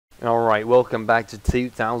Alright, welcome back to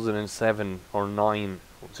 2007 or 9,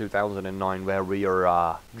 2009, where we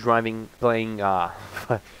are playing,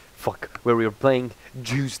 fuck, where we are playing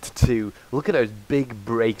Juiced 2. Look at those big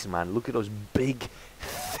brakes, man. Look at those big,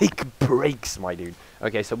 thick brakes, my dude.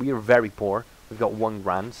 Okay, so we are very poor. We've got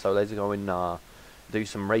 £1 so let's go and do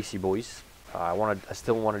some racy boys. I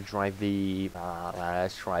still want to drive the,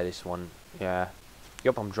 let's try this one. Yeah,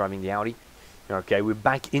 yep, I'm driving the Audi. Okay, we're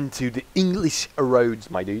back into the English roads,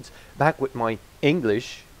 my dudes. Back with my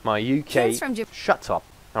English, my UK. He's from Japan. Shut up.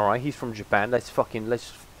 Alright, he's from Japan.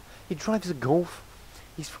 He drives a Golf.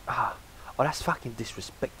 Oh, that's fucking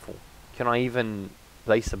disrespectful. Can I even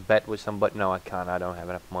place a bet with somebody? No, I can't. I don't have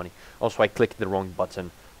enough money. Also, I clicked the wrong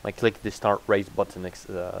button. I clicked the start race button,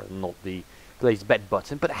 not the place bet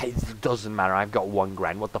button. But hey, it doesn't matter. I've got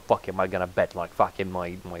 £1. What the fuck am I gonna bet? Like fucking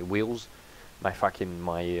my wheels?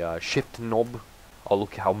 My shift knob. Oh,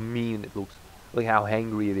 look how mean it looks. Look how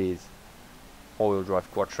angry it is. All-wheel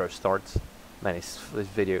drive quattro starts. Man,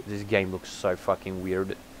 this game looks so fucking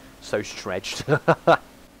weird, so stretched.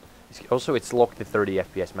 Also, it's locked at 30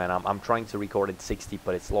 FPS, man. I'm trying to record at 60,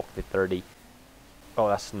 but it's locked at 30. Oh,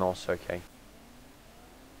 that's not okay.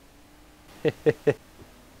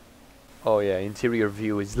 Oh yeah, interior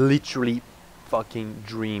view is literally fucking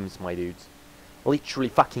dreams, my dudes. Literally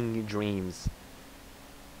fucking dreams.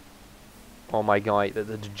 Oh my god,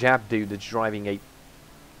 the Jap dude that's driving a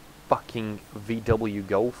fucking VW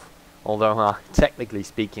Golf. Although, technically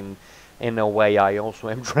speaking, in a way I also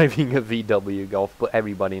am driving a VW Golf. But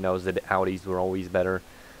everybody knows that the Audis were always better.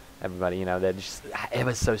 Everybody, you know, they're just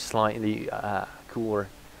ever so slightly cooler.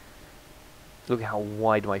 Look how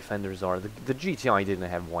wide my fenders are. The GTI didn't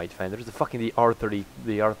have wide fenders. The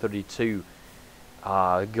R32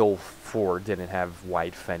 Golf 4 didn't have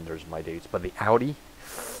wide fenders, my dudes, but the Audi,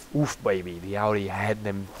 oof baby, the Audi had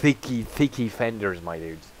them thicky fenders, my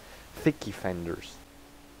dudes, thicky fenders.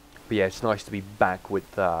 But yeah, it's nice to be back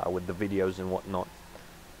with the videos and whatnot.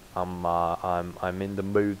 I'm in the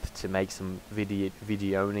mood to make some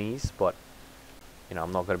videonies, but you know,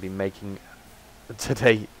 I'm not gonna be making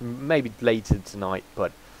today, maybe later tonight,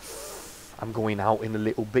 but I'm going out in a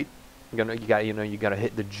little bit. You gotta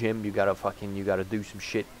hit the gym. You gotta do some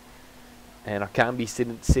shit. And I can't be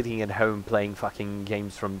sitting at home playing fucking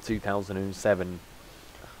games from 2007.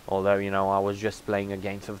 Although, you know, I was just playing a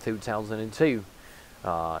game from 2002. You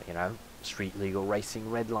know, Street Legal Racing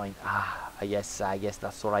Redline. I guess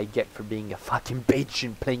that's what I get for being a fucking bitch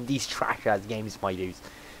and playing these trash ass games, my dudes.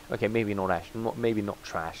 Okay, maybe not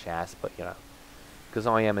trash ass, but you know. Because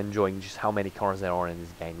I am enjoying just how many cars there are in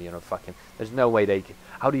this game, you know, fucking, there's no way they could,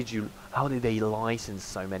 how did they license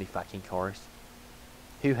so many fucking cars?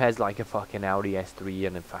 Who has like a fucking Audi S3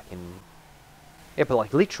 and a fucking, yeah, but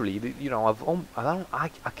like literally, you know, I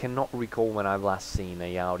cannot recall when I've last seen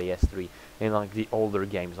a Audi S3 in like the older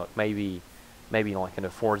games, like maybe like in a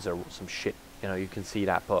Forza or some shit, you know, you can see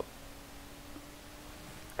that, but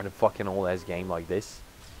in a fucking old ass game like this,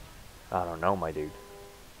 I don't know, my dude.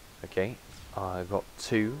 Okay. I got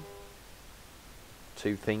two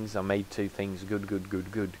things. I made 2 things. Good,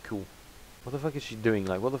 cool. What the fuck is she doing?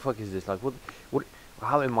 Like, what the fuck is this? Like, what?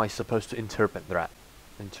 How am I supposed to interpret that?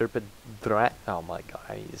 Interpret that? Oh my god!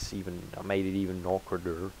 I made it even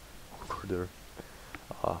awkwarder.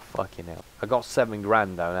 Oh fucking hell! I got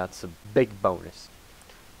 £7 though. That's a big bonus.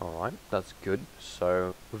 All right, that's good.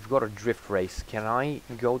 So we've got a drift race. Can I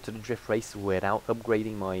go to the drift race without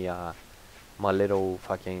upgrading my my little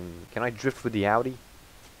fucking... Can I drift with the Audi?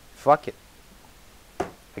 Fuck it.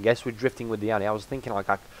 I guess we're drifting with the Audi. I was thinking like,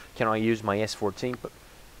 can I use my S14? But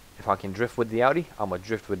if I can drift with the Audi, I'm gonna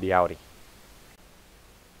drift with the Audi.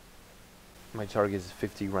 My target is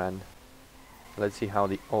 £50. Let's see how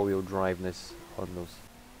the all-wheel driveness on those.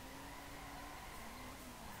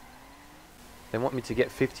 They want me to get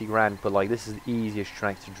 £50, but like this is the easiest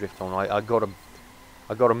track to drift on. I got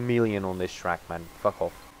a million on this track, man. Fuck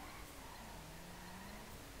off.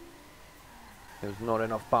 There's not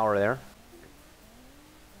enough power there.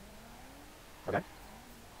 Okay.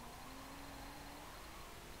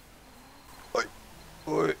 Oi.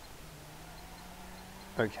 Oi.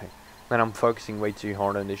 Okay. Man, I'm focusing way too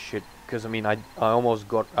hard on this shit. Because, I mean, I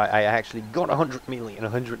actually got 100 million,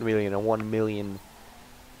 and 1 million.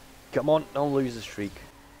 Come on, don't lose the streak.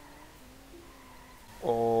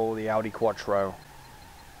 Oh, the Audi Quattro.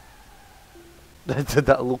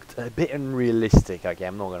 That looked a bit unrealistic, okay,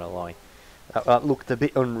 I'm not gonna lie. That looked a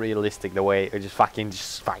bit unrealistic, the way it just fucking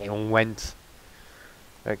went.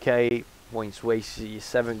 Okay, points wasted,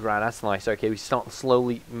 7 grand, that's nice. Okay, we start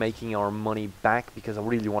slowly making our money back because I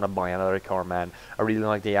really want to buy another car, man. I really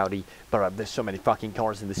like the Audi, but there's so many fucking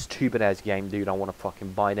cars in this stupid ass game, dude. I want to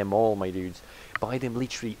fucking buy them all, my dudes. Buy them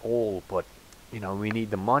literally all, but you know, we need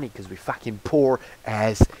the money because we're fucking poor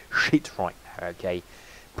as shit right now, okay?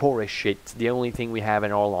 Poor as shit. The only thing we have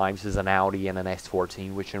in our lives is an Audi and an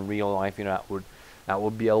S14, which in real life, you know, that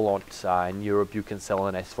would be a lot. In Europe, you can sell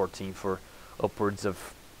an S14 for upwards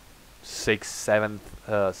of 7,000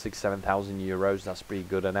 euros. That's pretty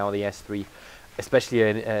good. And now the S3, especially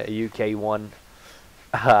a UK one,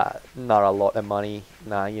 not a lot of money.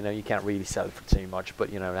 Nah, you know, you can't really sell it for too much. But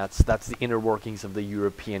you know, that's the inner workings of the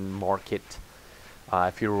European market.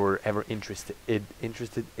 If you were ever interested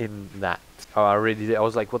in that, I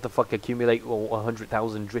was like, what the fuck? Accumulate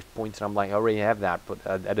 100,000 drift points, and I'm like, I already have that, but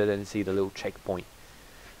I didn't see the little checkpoint.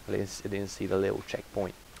 I didn't see the little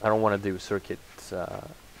checkpoint. I don't want to do circuits.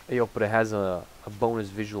 Yo, but it has a bonus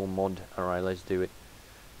visual mod. All right, let's do it.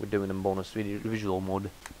 We're doing a bonus visual mod.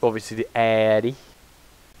 Obviously the Addy.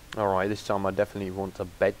 All right, this time I definitely want a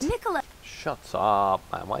bet. Nicola. Shut up,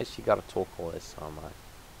 man. Why she gotta talk all this time, man?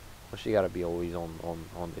 Well, she gotta be always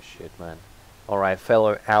on this shit, man. Alright,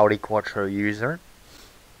 fellow Audi Quattro user.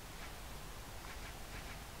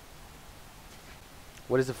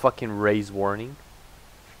 What is the fucking raise warning?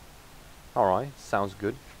 Alright, sounds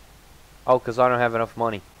good. Oh, because I don't have enough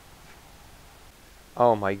money.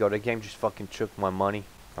 Oh my god, the game just fucking took my money.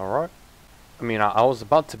 Alright. I mean, I was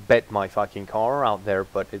about to bet my fucking car out there,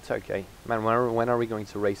 but it's okay. Man, when are we going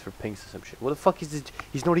to race for pinks or some shit? What the fuck is it?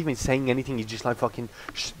 He's not even saying anything, he's just like fucking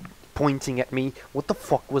pointing at me. What the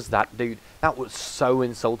fuck was that, dude? That was so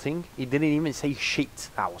insulting. He didn't even say shit.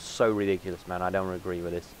 That was so ridiculous, man. I don't agree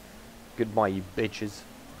with this. Goodbye, you bitches.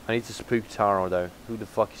 I need to spook Tara, though. Who the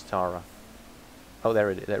fuck is Tara? Oh,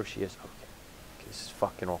 there it is. There she is. Okay, this is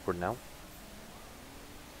fucking awkward now.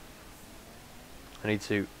 I need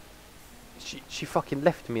to... She fucking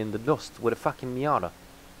left me in the dust with a fucking Miata.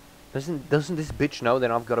 Doesn't this bitch know that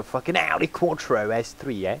I've got a fucking Audi Quattro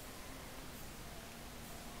S3, yeah?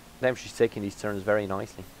 Damn, she's taking these turns very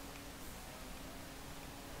nicely.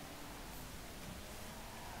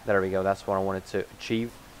 There we go, that's what I wanted to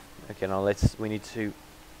achieve. Okay, now we need to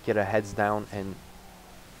get our heads down and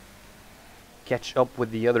catch up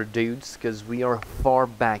with the other dudes, because we are far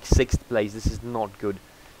back, 6th place. This is not good.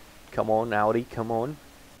 Come on, Audi, come on.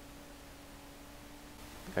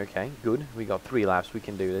 Okay, good. We got 3 laps, we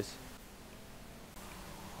can do this.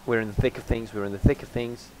 We're in the thick of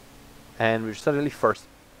things, and we're suddenly first.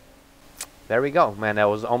 There we go, man. That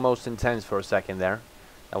was almost intense for a second there.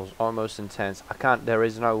 That was almost intense. There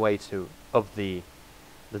is no way to up the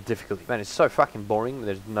difficulty. Man, it's so fucking boring.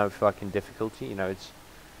 There's no fucking difficulty. You know,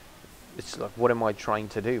 it's like, what am I trying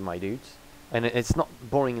to do, my dudes? And it's not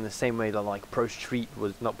boring in the same way that like Pro Street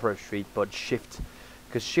was, not Pro Street, but Shift,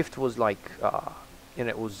 because Shift was like, you know,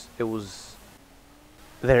 it was.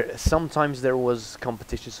 There sometimes there was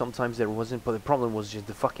competition, sometimes there wasn't, but the problem was just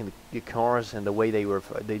the cars and the way they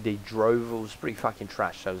drove. It was pretty fucking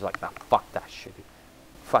trash. So I was like, nah, fuck that shit,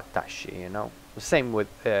 you know. The same with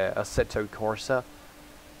Assetto Corsa.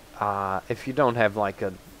 If you don't have like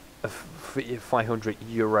a 500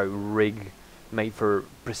 euro rig made for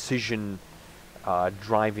precision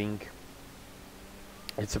driving,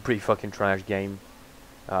 it's a pretty fucking trash game.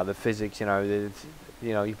 The physics, you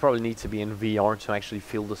know, you probably need to be in VR to actually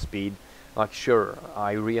feel the speed. Like, sure,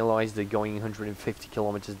 I realize that going 150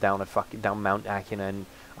 kilometers down down Mount Akin, and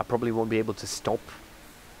I probably won't be able to stop.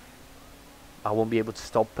 I won't be able to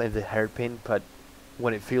stop at the hairpin, but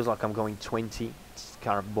when it feels like I'm going 20, it's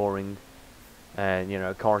kind of boring. And, you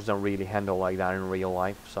know, cars don't really handle like that in real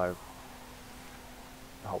life, so...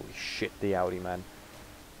 Holy shit, the Audi, man.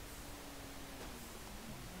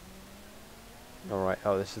 Alright,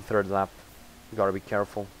 oh, this is the 3rd lap. You gotta be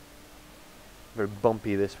careful. Very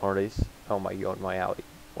bumpy this part is. Oh my god, my Audi.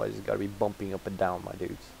 Why is it gotta be bumping up and down, my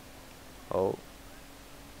dudes? Oh.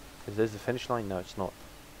 Is this the finish line? No, it's not.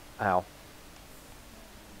 Ow.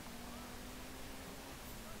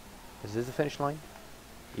 Is this the finish line?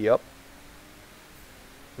 Yup.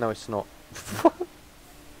 No, it's not.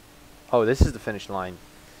 Oh, this is the finish line.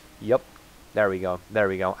 Yup. There we go. There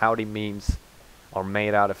we go. Audi memes are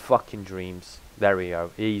made out of fucking dreams. There we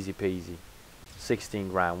go. Easy peasy. 16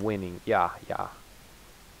 grand winning. Yeah.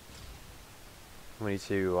 We need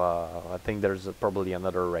to, I think there's probably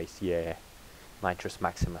another race. Yeah. Nitrous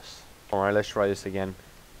Maximus. Alright, let's try this again.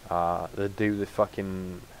 The dude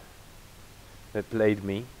that played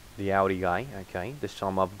me, the Audi guy. Okay, this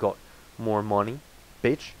time I've got more money.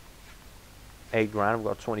 Bitch. 8 grand, I've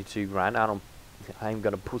got 22 grand. I don't I'm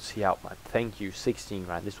gonna pussy out, man. Thank you, 16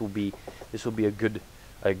 grand. This will be a good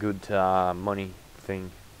money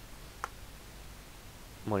thing.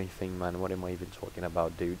 Money thing, man. What am I even talking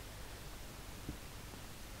about, dude?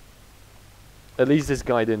 At least this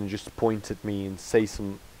guy didn't just point at me and say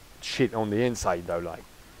some shit on the inside, though. Like,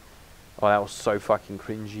 oh, that was so fucking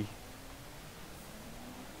cringy.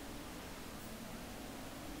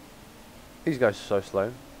 These guys are so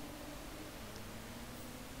slow.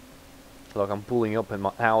 Look, I'm pulling up in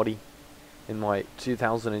my Audi, in my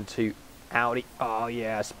 2002 Audi. Oh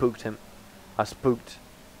yeah, I spooked him. I spooked.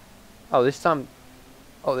 Oh, this time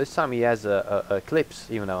he has a Eclipse,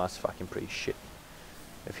 even though that's fucking pretty shit.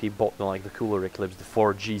 If he bought like the cooler Eclipse, the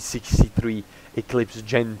 4G63 Eclipse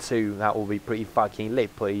Gen 2, that will be pretty fucking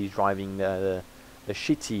lit. But he's driving the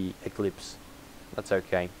shitty Eclipse. That's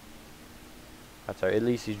okay. That's okay. At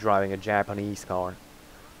least he's driving a Japanese car.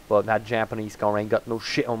 But that Japanese car ain't got no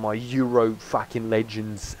shit on my Euro fucking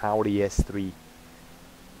Legends Audi S3.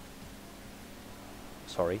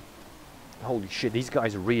 Sorry. Holy shit, these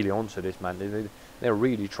guys are really onto this, man. They're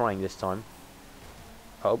really trying this time.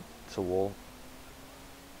 Oh, it's a wall.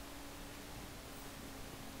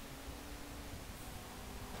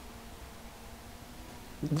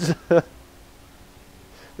 The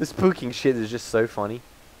spooking shit is just so funny.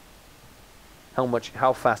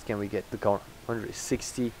 How fast can we get the car?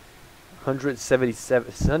 160, 177,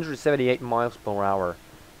 178 miles per hour.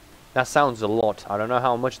 That sounds a lot. I don't know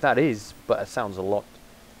how much that is, but it sounds a lot.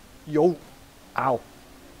 Yo! Ow!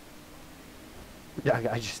 Yeah,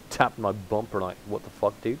 I just tapped my bumper like, what the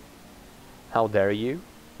fuck, dude? How dare you,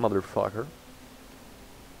 motherfucker?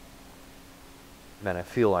 Man, I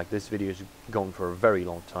feel like this video is going for a very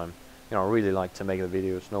long time. You know, I really like to make the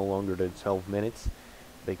videos no longer than 12 minutes.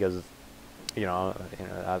 Because, you know,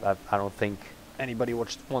 I don't think anybody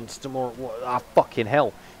wants to more. Ah, fucking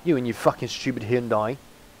hell! You and your fucking stupid Hyundai.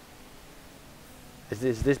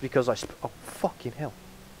 Is this because oh, fucking hell!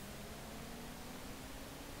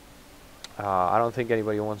 I don't think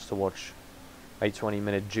anybody wants to watch a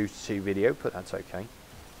 20-minute Juice 2 video, but that's okay.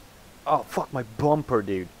 Oh fuck my bumper,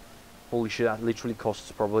 dude! Holy shit, that literally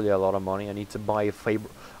costs probably a lot of money. I need to buy a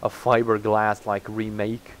fiberglass like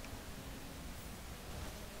remake.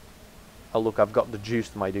 Oh look, I've got the juice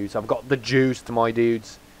to my dudes. I've got the juice to my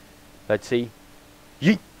dudes. Let's see.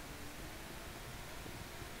 Yeet!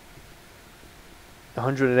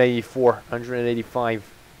 184,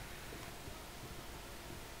 185.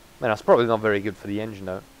 Man, that's probably not very good for the engine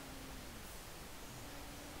though.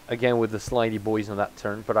 Again with the slidey boys on that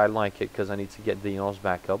turn, but I like it because I need to get the NOS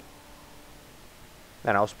back up.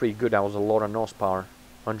 Man, that was pretty good. That was a lot of NOS power.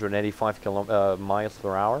 185 miles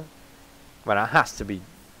per hour. Man, that has to be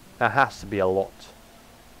a lot.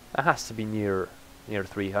 That has to be near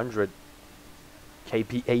 300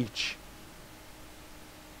 kph.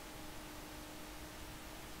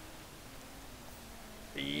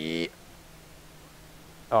 Yeah.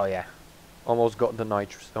 Oh yeah, almost got the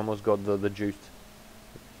nitrous. Almost got the juice.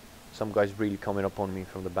 Some guy's really coming up on me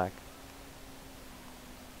from the back.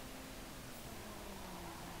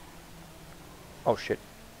 Oh shit.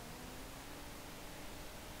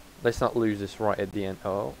 Let's not lose this right at the end.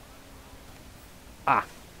 Oh. Ah.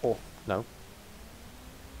 Oh, no.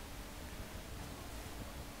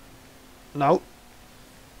 No.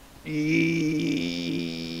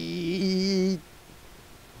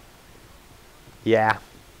 Yeah.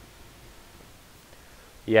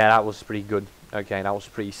 Yeah, that was pretty good. Okay, that was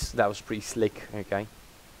pretty slick. Okay.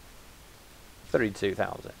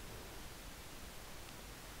 32,000.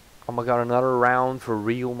 Oh my god, another round for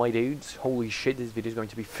real, my dudes. Holy shit, this video is going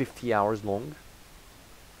to be 50 hours long.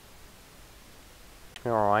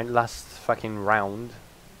 Alright, last fucking round.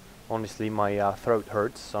 Honestly, my throat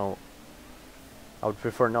hurts, so I would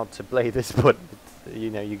prefer not to play this, but you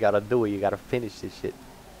know, you gotta do it, you gotta finish this shit.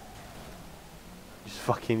 Just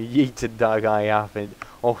fucking yeeted that guy off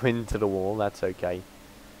into the wall, that's okay.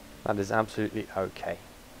 That is absolutely okay.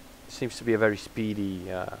 Seems to be a very speedy,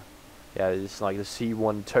 yeah, it's like the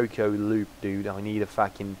C1 Tokyo loop, dude. I need a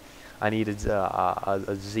Z. I need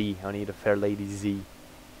a Fair Lady Z.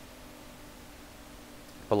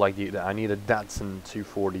 But like, dude, I need a Datsun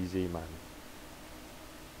 240Z, man.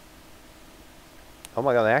 Oh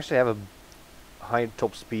my god, they actually have a higher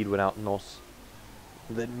top speed without NOS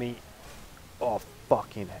than me. Oh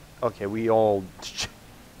fucking heck. Okay, we all just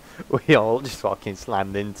fucking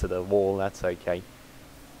slammed into the wall. That's okay.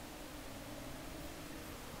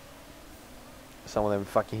 Some of them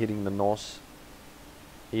fucking hitting the NOS.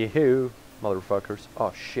 Yahoo, motherfuckers.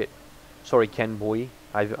 Oh shit. Sorry, Ken boy.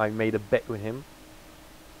 I made a bet with him.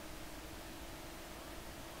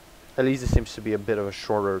 At least it seems to be a bit of a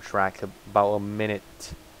shorter track, about a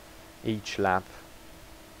minute each lap.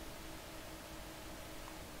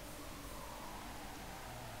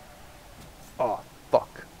 Oh,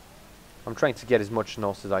 fuck. I'm trying to get as much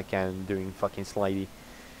NOS as I can doing fucking slidey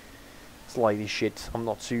shit. I'm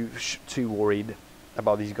not too worried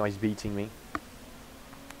about these guys beating me.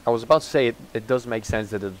 I was about to say it does make sense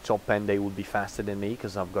that at the top end they would be faster than me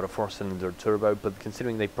because I've got a 4-cylinder turbo, but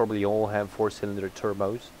considering they probably all have 4-cylinder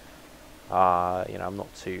turbos, you know, I'm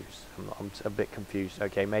a bit confused.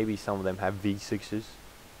 Okay, maybe some of them have V6s.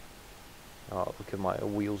 Oh, look at my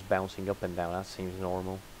wheels bouncing up and down. That seems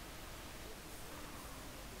normal.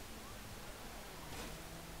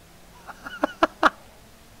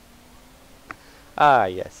 Ah,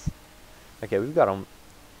 yes. Okay, we've got them.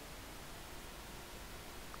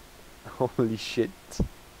 Holy shit.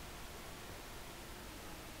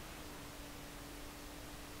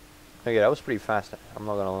 Okay, that was pretty fast. I'm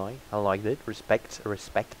not gonna lie. I liked it. Respect.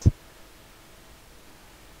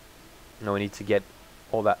 Now we need to get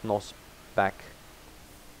all that NOS back.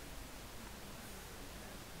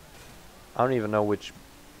 I don't even know which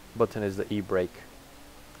button is the e-brake.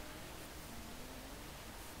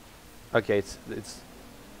 Okay, it's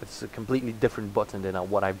a completely different button than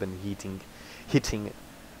what I've been hitting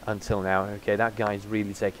until now. Okay, that guy's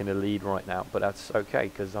really taking the lead right now, but that's okay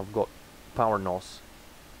because I've got power NOS.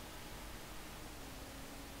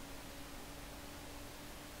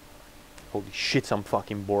 Holy shit, I'm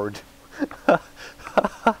fucking bored.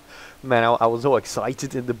 Man, I was so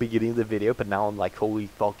excited in the beginning of the video, but now I'm like, holy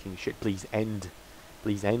fucking shit, please end.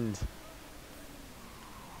 Please end.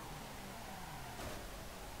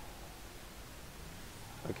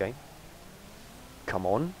 Okay. Come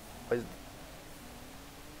on. That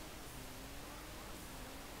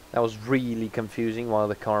was really confusing while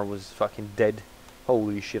the car was fucking dead.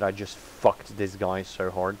 Holy shit, I just fucked this guy so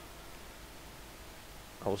hard.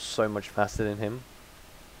 I was so much faster than him.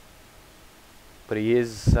 But he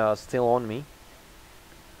is still on me.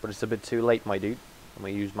 But it's a bit too late, my dude. I'm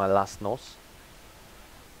going to use my last NOS.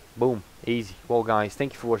 Boom. Easy. Well, guys,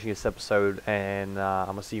 thank you for watching this episode. And I'm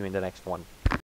going to see you in the next one.